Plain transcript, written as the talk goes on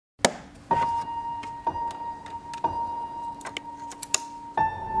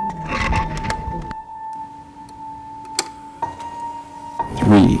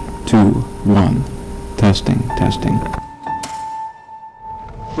2, 1. Testing, testing.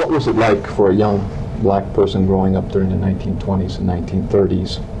 What was it like for a young black person growing up during the 1920s and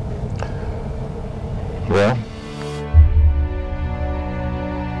 1930s? Well,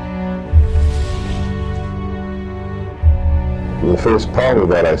 the first part of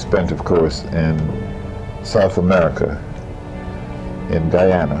that I spent, of course, in South America, in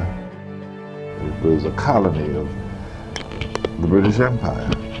Guyana. It was a colony of the British Empire.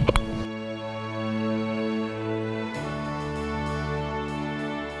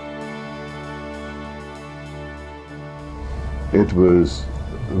 It was,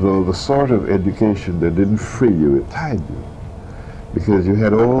 though, the sort of education that didn't free you, it tied you, because you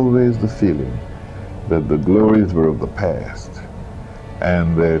had always the feeling that the glories were of the past,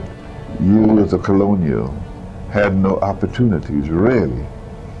 and that you as a colonial had no opportunities really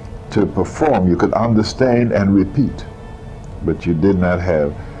to perform. You could understand and repeat, but you would not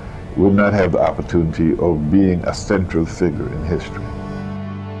have the opportunity of being a central figure in history.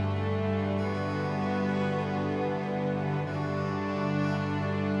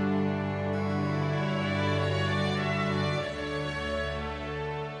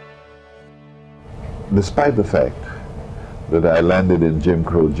 Despite the fact that I landed in Jim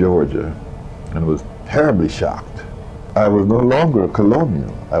Crow, Georgia, and was terribly shocked, I was no longer a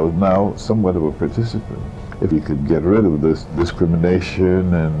colonial. I was now somewhat of a participant. If you could get rid of this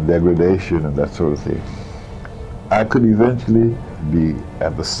discrimination and degradation and that sort of thing, I could eventually be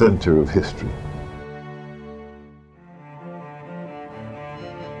at the center of history.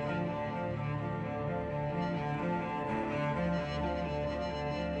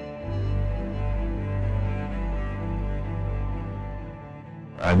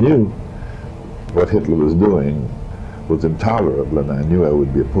 I knew what Hitler was doing was intolerable, and I knew I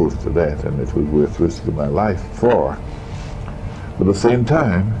would be opposed to that, and it was worth risking my life for. But at the same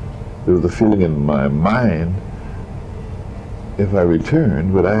time, there was a feeling in my mind, if I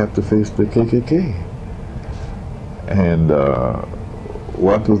returned, would I have to face the KKK? And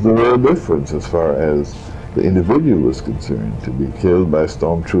what was the real difference as far as the individual was concerned? To be killed by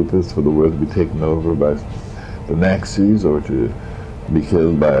stormtroopers for the world to be taken over by the Nazis, or to be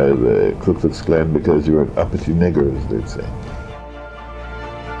killed by the Ku Klux Klan because you were an uppity nigger, as they'd say.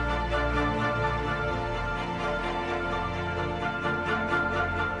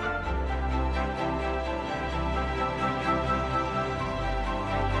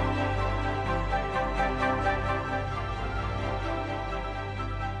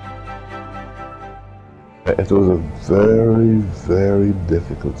 It was a very, very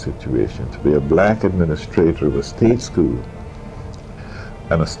difficult situation to be a black administrator of a state school,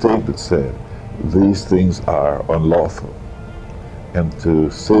 and a state that said these things are unlawful, and to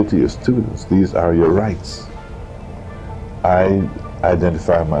say to your students, these are your rights. I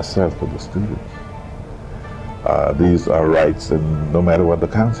identify myself with the students. These are rights, and no matter what the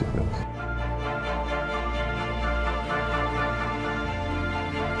consequence.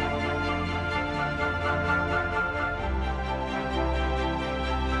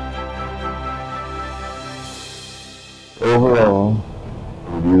 Overall,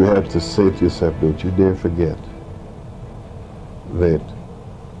 you have to say to yourself, don't you dare forget that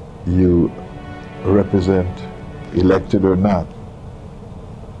you represent, elected or not,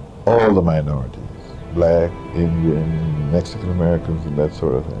 all the minorities, black, Indian, Mexican Americans, and that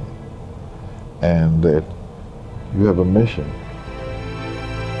sort of thing, and that you have a mission.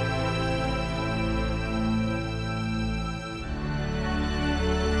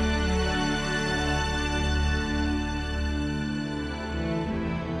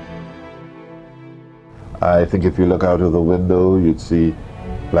 I think if you look out of the window, you'd see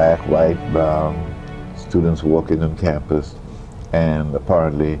black, white, brown students walking on campus, and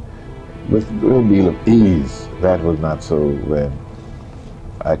apparently with a great deal of ease. That was not so when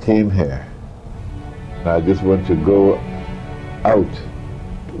I came here. And I just want to go out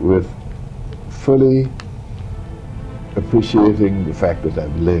with fully appreciating the fact that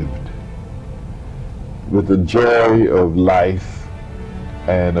I've lived, with the joy of life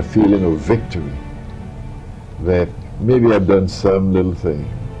and a feeling of victory, that maybe I've done some little thing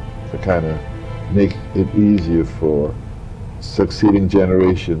to kind of make it easier for succeeding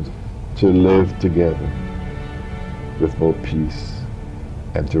generations to live together with more peace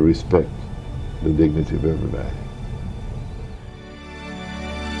and to respect the dignity of everybody.